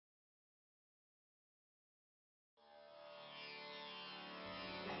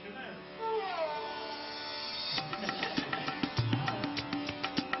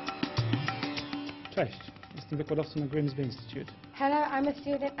Cześć, jestem wykładowcą na Grimsby Institute. Hello, I'm a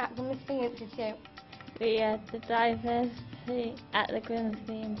student at Grimsby Institute. We are the diversity at the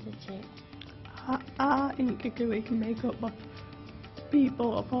Grimsby Institute. I think we can make up of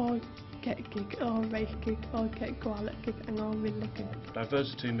people of all get gig or race gig or get equality gig and all religion.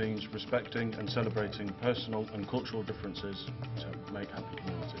 Diversity means respecting and celebrating personal and cultural differences to make happy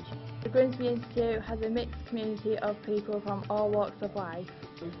communities. The Grimsby Institute has a mixed community of people from all walks of life.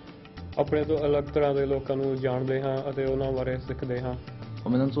 ਆਪਣੇ ਤੋਂ ਅਲੱਗ ਤਰ੍ਹਾਂ ਦੇ ਲੋਕਾਂ ਨੂੰ ਜਾਣਦੇ ਹਾਂ ਅਤੇ ਉਹਨਾਂ ਬਾਰੇ ਸਿੱਖਦੇ ਹਾਂ।我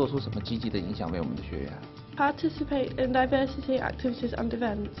们能做出什么积极的影响为我们的学员 Participate in diversity activities and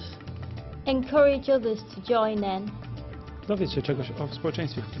events. Encourage others to join in. Dowiedz się czegoś o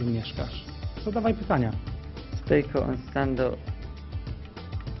społeczeństwie, w którym mieszkasz. Zadawaj pytania. Speak up and stand up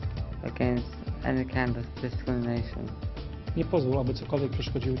against any kind of discrimination. Nie pozwól, aby cokolwiek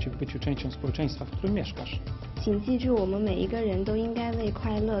przeszkodziło Ci w byciu częścią społeczeństwa, w którym mieszkasz. 请记住，我们每一个人都应该为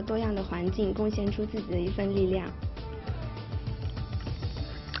快乐、多样的环境贡献出自己的一份力量。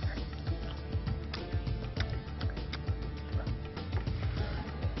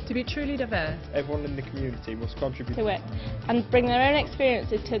To be truly diverse, Everyone in the community must contribute To it and bring their own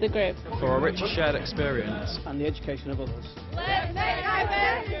experiences to the group. For a rich shared experience And the education of others. Let's make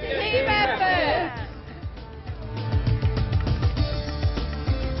diversity members!